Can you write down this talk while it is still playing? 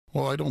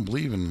Well, I don't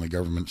believe in the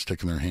government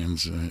sticking their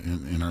hands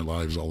in our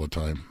lives all the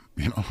time.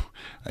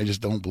 I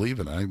just don't believe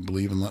it. I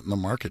believe in letting the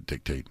market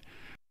dictate.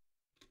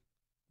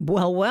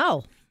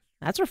 Well,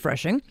 that's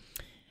refreshing.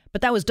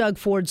 But that was Doug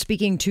Ford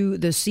speaking to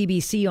the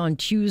CBC on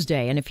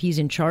Tuesday. And if he's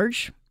in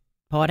charge,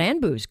 pot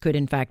and booze could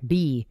in fact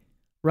be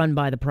run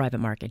by the private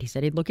market. He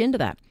said he'd look into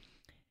that.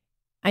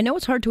 I know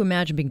it's hard to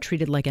imagine being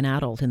treated like an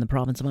adult in the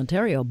province of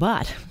Ontario,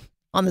 but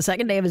on the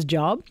second day of his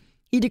job,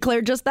 he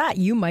declared just that.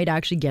 You might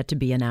actually get to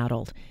be an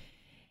adult.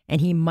 And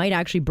he might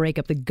actually break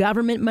up the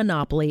government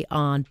monopoly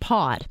on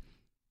pot,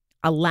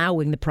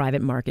 allowing the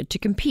private market to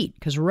compete.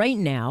 Because right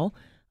now,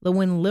 the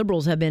when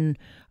Liberals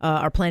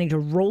are planning to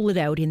roll it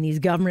out in these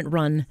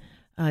government-run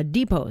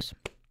depots.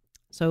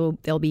 So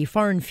they'll be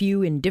far and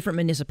few in different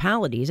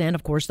municipalities, and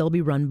of course they'll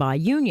be run by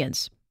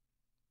unions.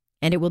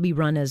 And it will be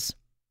run as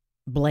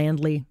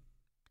blandly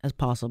as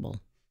possible.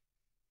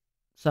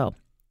 So,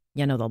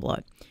 they'll blow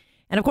it.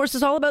 And of course,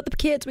 it's all about the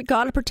kids. We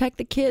got to protect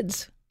the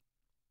kids.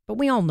 But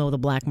we all know the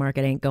black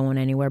market ain't going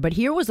anywhere. But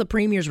here was the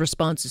Premier's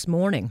response this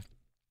morning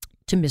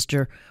to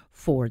Mr.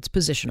 Ford's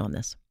position on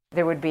this.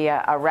 There would be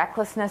a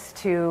recklessness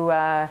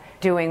to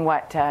doing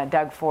what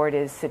Doug Ford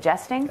is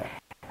suggesting.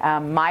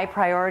 My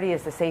priority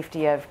is the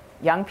safety of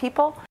young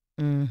people.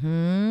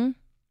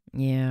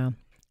 Yeah.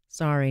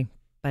 Sorry.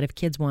 But if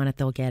kids want it,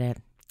 they'll get it.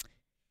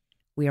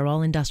 We are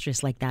all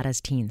industrious like that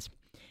as teens.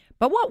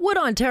 But what would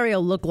Ontario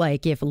look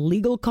like if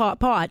legal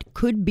pot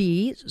could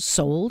be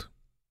sold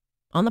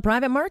on the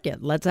private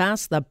market? Let's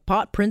ask the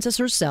pot princess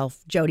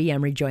herself. Jody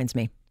Emery joins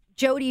me.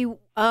 Jody,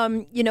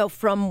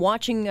 from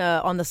watching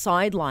on the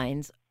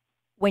sidelines,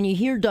 when you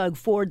hear Doug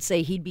Ford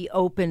say he'd be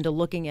open to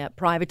looking at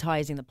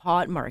privatizing the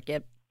pot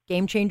market,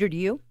 game changer to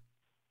you?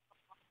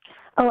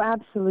 Oh,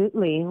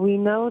 absolutely. We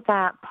know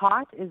that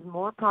pot is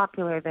more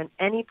popular than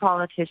any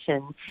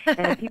politician,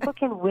 and people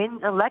can win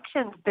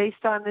elections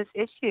based on this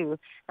issue.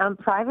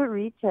 Private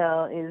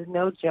retail is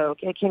no joke.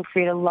 It can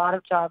create a lot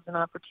of jobs and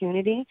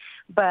opportunity,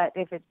 but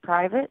if it's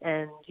private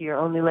and you're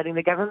only letting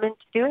the government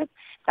do it,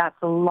 that's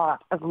a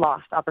lot of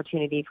lost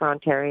opportunity for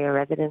Ontario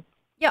residents.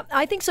 Yeah,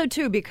 I think so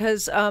too,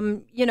 because,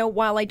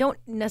 while I don't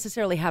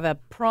necessarily have a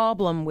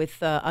problem with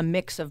a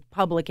mix of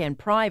public and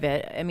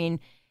private, I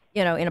mean,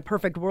 in a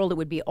perfect world, it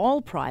would be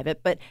all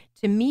private. But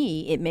to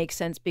me, it makes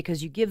sense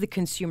because you give the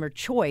consumer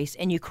choice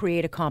and you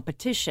create a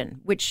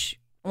competition, which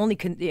only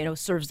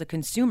serves the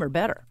consumer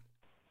better.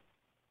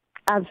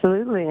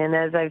 Absolutely. And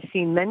as I've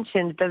seen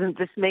mentioned, doesn't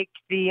this make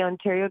the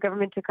Ontario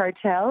government a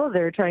cartel?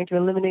 They're trying to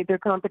eliminate their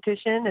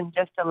competition and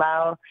just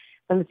allow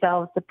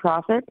themselves to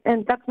profit.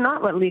 And that's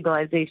not what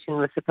legalization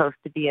was supposed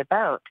to be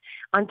about.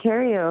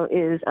 Ontario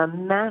is a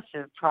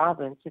massive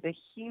province with a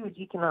huge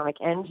economic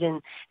engine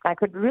that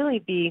could really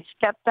be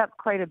stepped up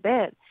quite a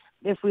bit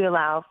if we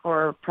allow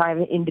for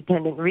private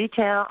independent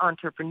retail,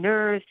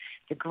 entrepreneurs,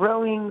 the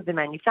growing, the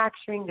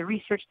manufacturing, the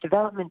research,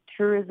 development,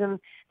 tourism.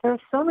 There are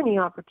so many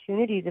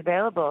opportunities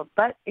available.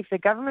 But if the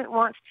government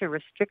wants to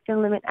restrict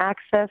and limit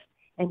access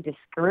and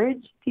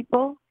discourage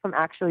people from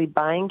actually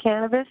buying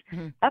cannabis,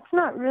 that's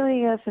not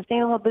really a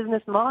sustainable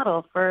business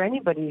model for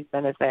anybody's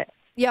benefit.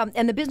 Yeah,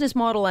 and the business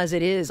model as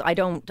it is, I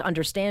don't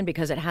understand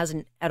because it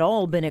hasn't at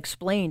all been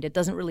explained. It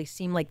doesn't really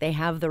seem like they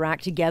have their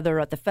act together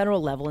at the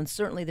federal level, and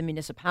certainly the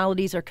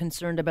municipalities are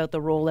concerned about the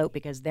rollout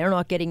because they're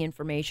not getting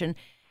information.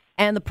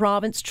 And the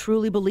province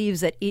truly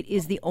believes that it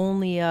is the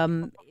only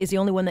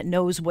one that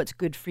knows what's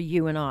good for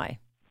you and I.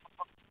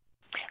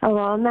 Oh,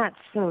 well, and that's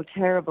so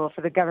terrible for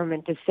the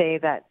government to say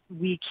that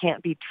we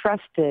can't be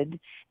trusted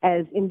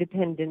as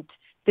independent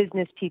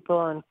business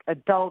people and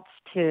adults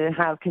to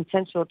have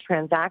consensual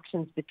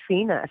transactions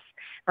between us.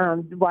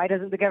 Why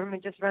doesn't the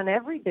government just run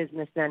every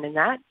business then in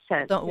that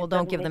sense?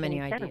 Don't give them any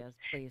ideas,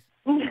 please.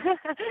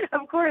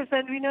 Of course,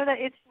 and we know that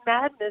it's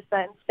madness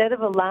that instead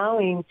of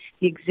allowing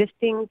the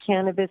existing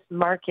cannabis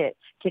market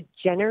to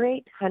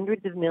generate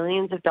hundreds of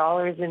millions of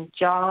dollars in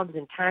jobs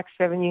and tax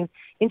revenue,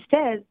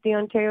 instead the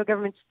Ontario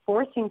government's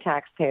forcing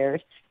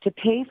taxpayers to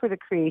pay for the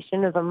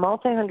creation of a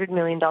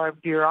multi-hundred-million-dollar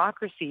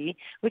bureaucracy,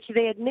 which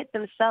they admit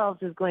themselves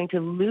is going to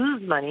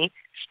lose money,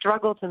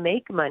 struggle to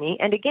make money,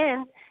 and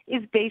again,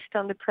 is based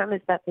on the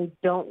premise that they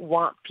don't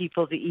want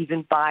people to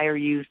even buy or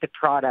use the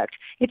product.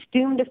 It's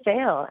doomed to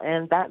fail,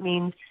 and that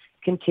means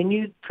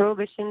continued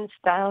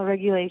prohibition-style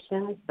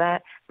regulations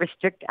that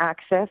restrict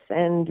access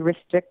and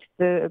restrict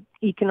the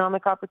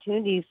economic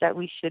opportunities that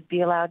we should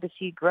be allowed to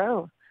see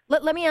grow.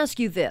 Let me ask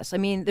you this. I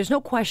mean, there's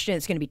no question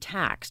it's going to be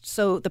taxed.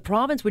 So the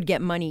province would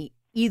get money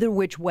either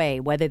which way,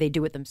 whether they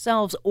do it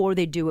themselves or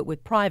they do it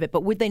with private.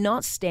 But would they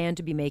not stand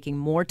to be making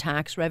more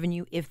tax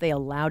revenue if they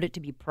allowed it to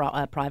be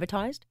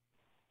privatized?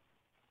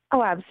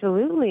 Oh,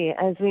 absolutely.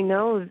 As we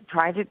know,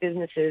 private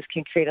businesses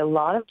can create a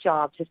lot of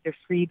jobs if they're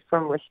freed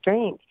from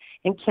restraint.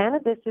 And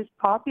cannabis is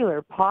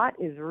popular. Pot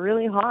is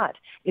really hot.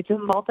 It's a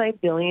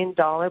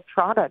multi-billion-dollar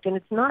product. And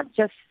it's not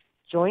just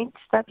joints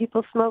that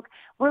people smoke.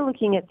 We're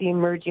looking at the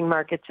emerging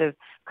markets of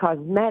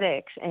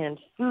cosmetics and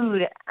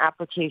food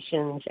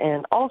applications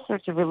and all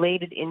sorts of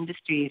related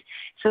industries.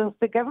 So if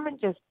the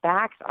government just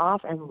backs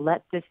off and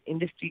let this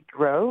industry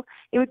grow,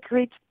 it would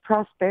create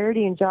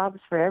prosperity and jobs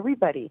for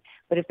everybody.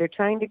 But if they're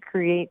trying to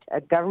create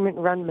a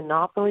government-run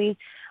monopoly,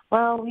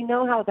 well, we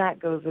know how that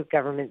goes with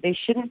government. They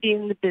shouldn't be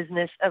in the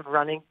business of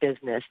running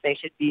business. They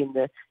should be in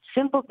the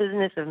simple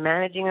business of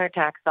managing our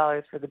tax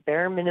dollars for the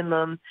bare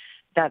minimum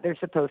that they're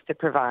supposed to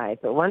provide.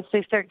 But once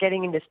they start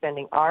getting into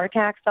spending our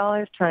tax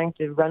dollars trying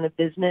to run a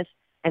business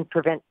and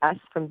prevent us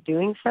from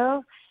doing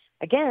so,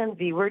 again,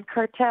 the word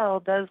cartel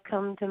does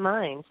come to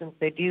mind, since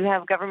they do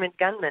have government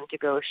gunmen to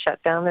go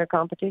shut down their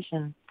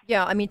competition.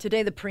 Yeah, I mean,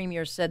 today the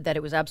premier said that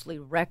it was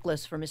absolutely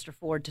reckless for Mr.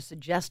 Ford to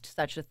suggest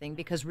such a thing,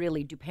 because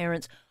really, do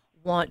parents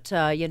want,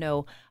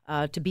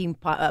 to be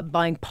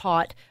buying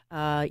pot,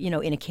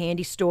 in a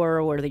candy store,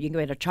 or that you can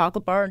go at a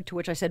chocolate bar? To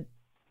which I said,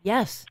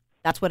 yes,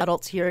 that's what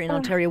adults here in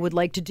Ontario would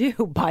like to do: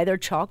 buy their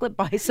chocolate,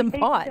 buy some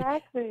pot.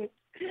 Exactly.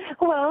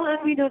 Well, and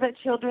we know that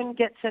children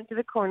get sent to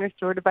the corner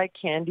store to buy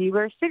candy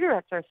where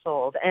cigarettes are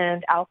sold,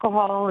 and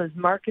alcohol is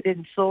marketed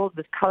and sold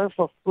with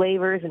colorful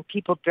flavors, and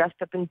people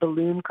dressed up in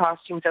balloon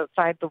costumes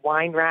outside the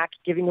wine rack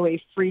giving away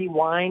free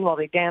wine while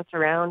they dance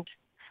around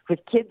with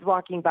kids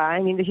walking by.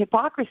 I mean, the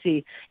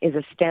hypocrisy is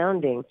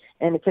astounding,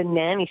 and it's a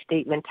nanny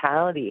state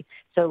mentality.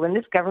 So when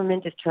this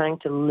government is trying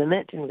to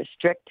limit and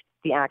restrict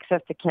the access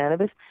to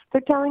cannabis,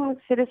 they're telling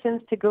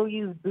citizens to go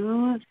use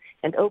booze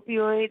and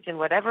opioids and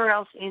whatever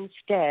else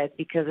instead,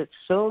 because it's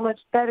so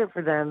much better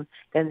for them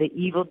than the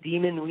evil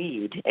demon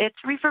weed. It's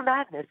reefer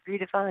madness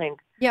redefined.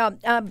 Yeah.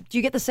 Do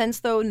you get the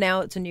sense, though,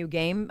 now it's a new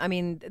game? I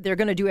mean, they're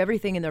going to do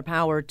everything in their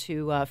power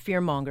to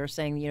fearmonger,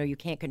 saying, you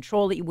can't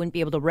control it, you wouldn't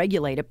be able to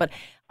regulate it. But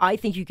I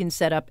think you can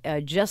set up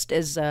just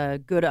as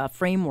good a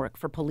framework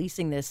for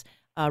policing this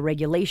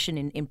regulation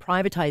in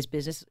privatized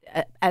business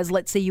as,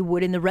 let's say, you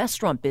would in the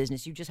restaurant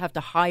business. You just have to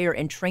hire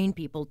and train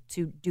people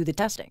to do the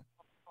testing.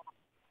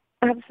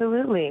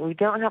 Absolutely. We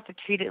don't have to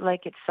treat it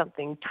like it's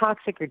something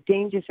toxic or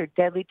dangerous or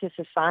deadly to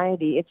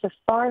society. It's a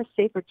far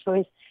safer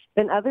choice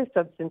than other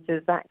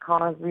substances that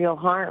cause real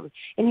harm.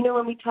 And,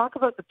 when we talk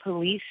about the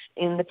police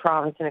in the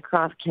province and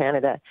across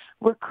Canada,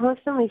 we're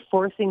constantly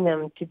forcing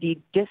them to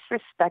be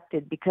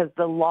disrespected because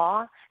the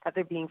law that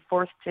they're being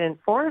forced to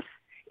enforce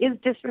is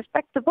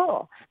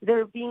disrespectable.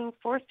 They're being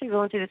forced to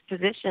go into this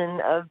position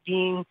of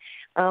being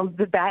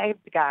the bad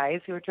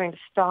guys who are trying to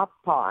stop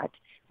pot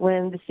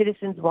when the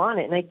citizens want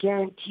it. And I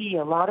guarantee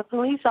a lot of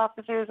police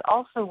officers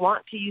also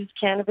want to use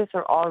cannabis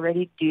or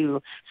already do.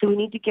 So we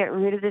need to get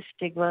rid of this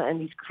stigma and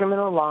these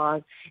criminal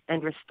laws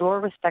and restore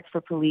respect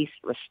for police,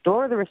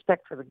 restore the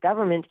respect for the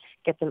government,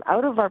 get them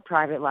out of our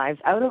private lives,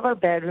 out of our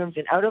bedrooms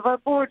and out of our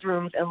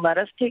boardrooms, and let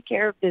us take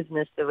care of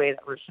business the way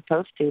that we're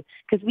supposed to,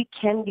 because we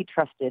can be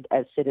trusted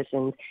as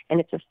citizens, and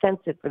it's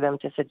offensive for them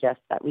to suggest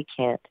that we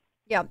can't.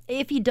 Yeah,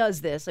 if he does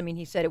this, I mean,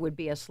 he said it would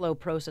be a slow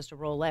process to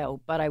roll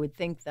out, but I would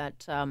think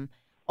that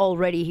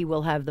already he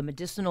will have the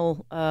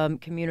medicinal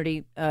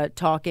community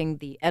talking,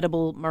 the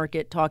edible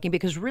market talking,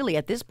 because really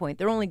at this point,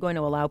 they're only going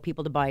to allow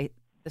people to buy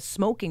the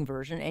smoking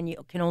version, and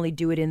you can only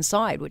do it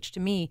inside, which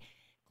to me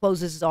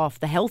closes off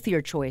the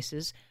healthier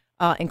choices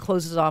and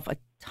closes off a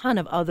ton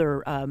of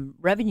other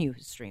revenue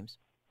streams.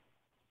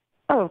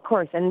 Oh, of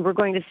course. And we're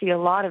going to see a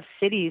lot of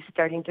cities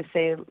starting to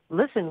say,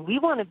 listen, we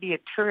want to be a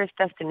tourist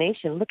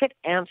destination. Look at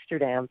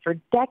Amsterdam. For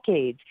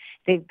decades,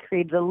 they've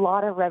created a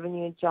lot of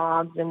revenue and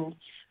jobs and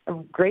a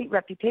great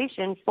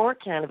reputation for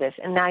cannabis.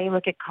 And now you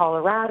look at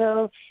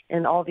Colorado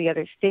and all the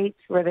other states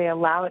where they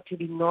allow it to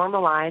be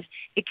normalized.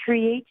 It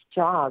creates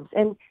jobs.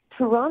 And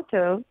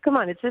Toronto, come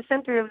on, it's the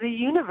center of the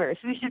universe.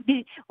 We should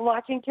be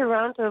watching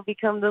Toronto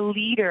become the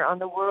leader on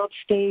the world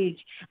stage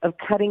of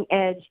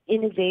cutting-edge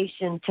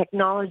innovation,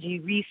 technology,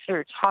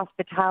 research,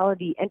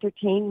 hospitality,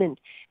 entertainment.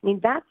 I mean,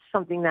 that's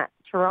something that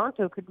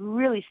Toronto could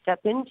really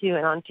step into,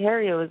 and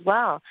Ontario as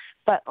well,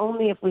 but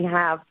only if we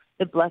have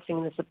the blessing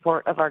and the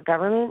support of our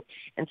government.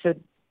 And so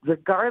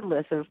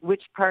regardless of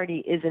which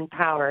party is in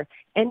power,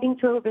 ending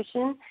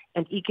prohibition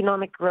and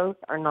economic growth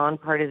are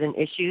nonpartisan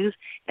issues.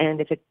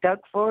 And if it's Doug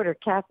Ford or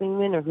Kathleen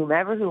Wynne or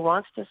whomever who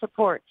wants to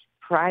support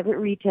private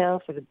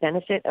retail for the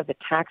benefit of the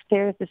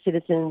taxpayers, the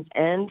citizens,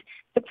 and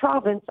the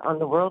province on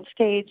the world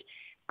stage,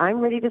 I'm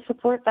ready to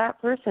support that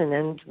person.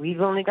 And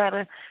we've only got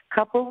a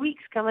couple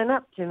weeks coming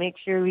up to make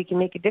sure we can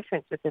make a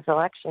difference with this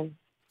election.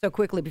 So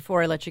quickly,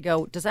 before I let you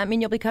go, does that mean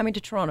you'll be coming to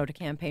Toronto to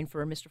campaign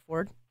for Mr.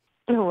 Ford?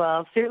 Well,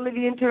 I'll certainly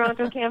be in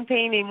Toronto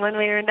campaigning one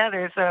way or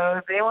another. So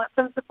if they want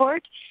some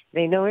support,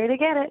 they know where to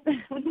get it.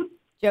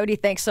 Jody,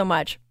 thanks so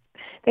much.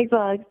 Thanks,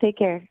 Alex. Take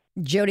care.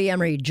 Jody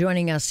Emery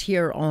joining us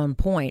here on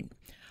Point.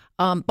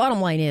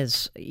 Bottom line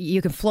is,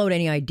 you can float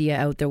any idea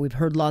out there. We've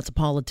heard lots of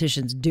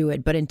politicians do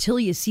it. But until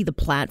you see the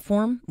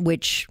platform,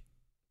 which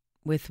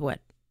with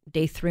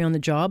day 3 on the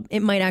job,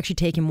 it might actually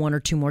take him 1 or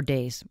 2 more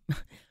days.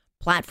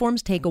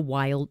 Platforms take a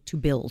while to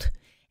build,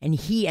 and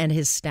he and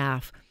his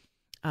staff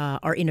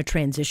are in a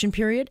transition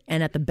period.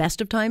 And at the best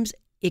of times,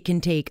 it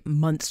can take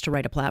months to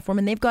write a platform,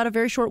 and they've got a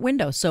very short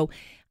window. So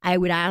I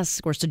would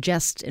ask or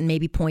suggest and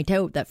maybe point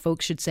out that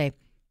folks should say,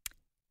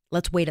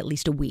 let's wait at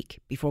least a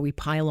week before we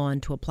pile on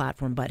to a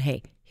platform. But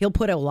hey, he'll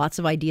put out lots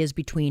of ideas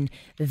between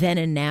then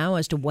and now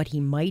as to what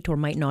he might or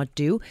might not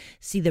do,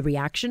 see the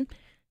reaction,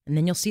 and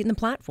then you'll see it in the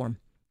platform.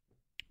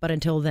 But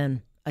until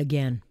then,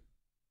 again,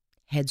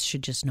 heads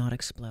should just not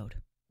explode.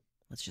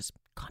 Let's just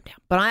calm down.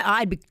 But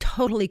I'd be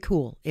totally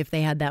cool if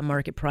they had that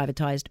market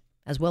privatized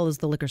as well as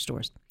the liquor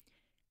stores.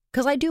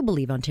 Because I do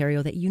believe,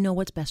 Ontario, that you know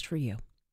what's best for you.